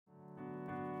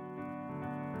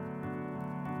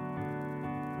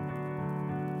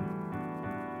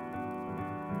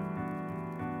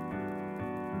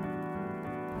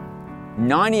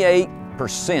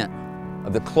98%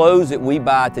 of the clothes that we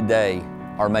buy today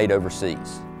are made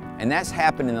overseas. And that's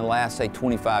happened in the last, say,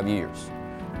 25 years.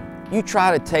 You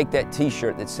try to take that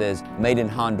t-shirt that says made in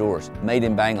Honduras, made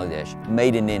in Bangladesh,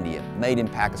 made in India, made in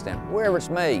Pakistan, wherever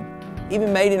it's made,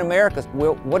 even made in America,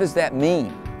 well, what does that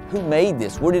mean? Who made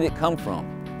this? Where did it come from?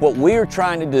 What we're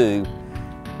trying to do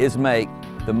is make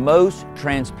the most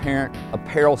transparent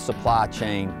apparel supply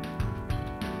chain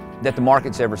that the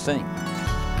market's ever seen.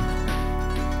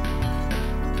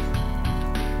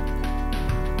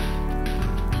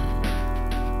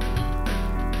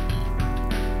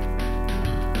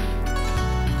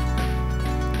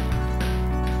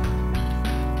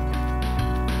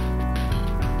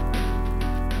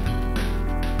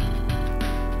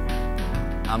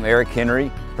 I'm Eric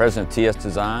Henry, president of TS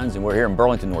Designs, and we're here in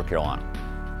Burlington, North Carolina.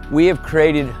 We have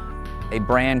created a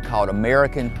brand called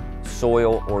American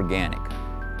Soil Organic,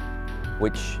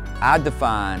 which I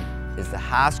define as the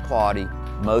highest quality,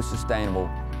 most sustainable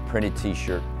printed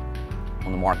t-shirt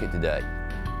on the market today.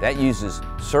 That uses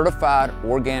certified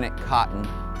organic cotton,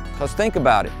 because think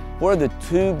about it, what are the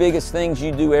two biggest things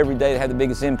you do every day that have the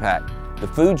biggest impact? The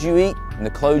food you eat and the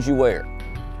clothes you wear.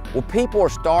 Well, people are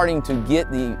starting to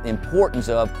get the importance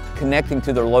of connecting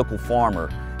to their local farmer.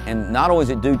 And not only is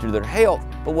it due to their health,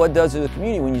 but what it does to the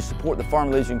community when you support the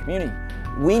farm living community.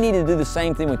 We need to do the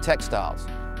same thing with textiles.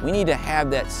 We need to have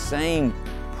that same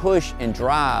push and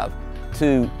drive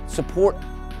to support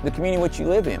the community in which you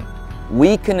live in.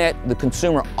 We connect the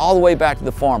consumer all the way back to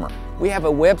the farmer. We have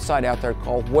a website out there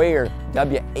called Wear,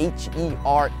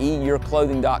 W-H-E-R-E,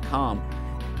 yourclothing.com.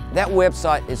 That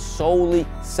website is solely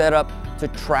set up to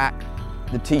track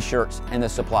the t-shirts and the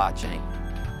supply chain.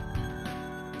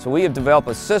 So we have developed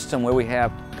a system where we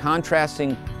have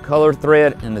contrasting color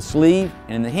thread in the sleeve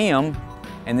and in the hem,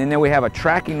 and then we have a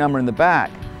tracking number in the back.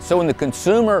 So when the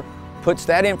consumer puts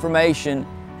that information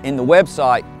in the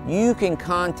website, you can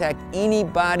contact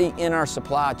anybody in our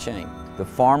supply chain. The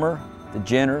farmer, the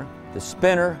ginner, the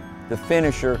spinner, the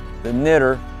finisher, the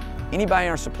knitter, anybody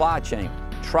in our supply chain.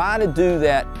 Try to do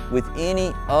that with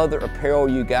any other apparel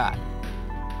you got.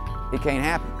 It can't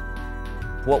happen.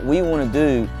 What we want to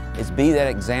do is be that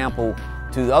example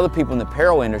to the other people in the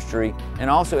apparel industry, and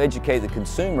also educate the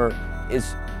consumer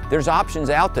is there's options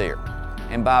out there.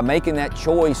 And by making that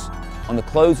choice on the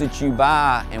clothes that you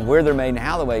buy and where they're made and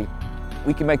how they're made,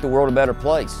 we can make the world a better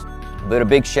place. But a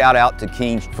big shout out to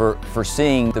Keen for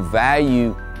seeing the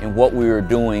value in what we were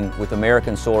doing with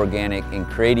American Soil Organic and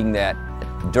creating that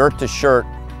dirt to shirt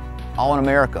all in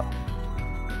America.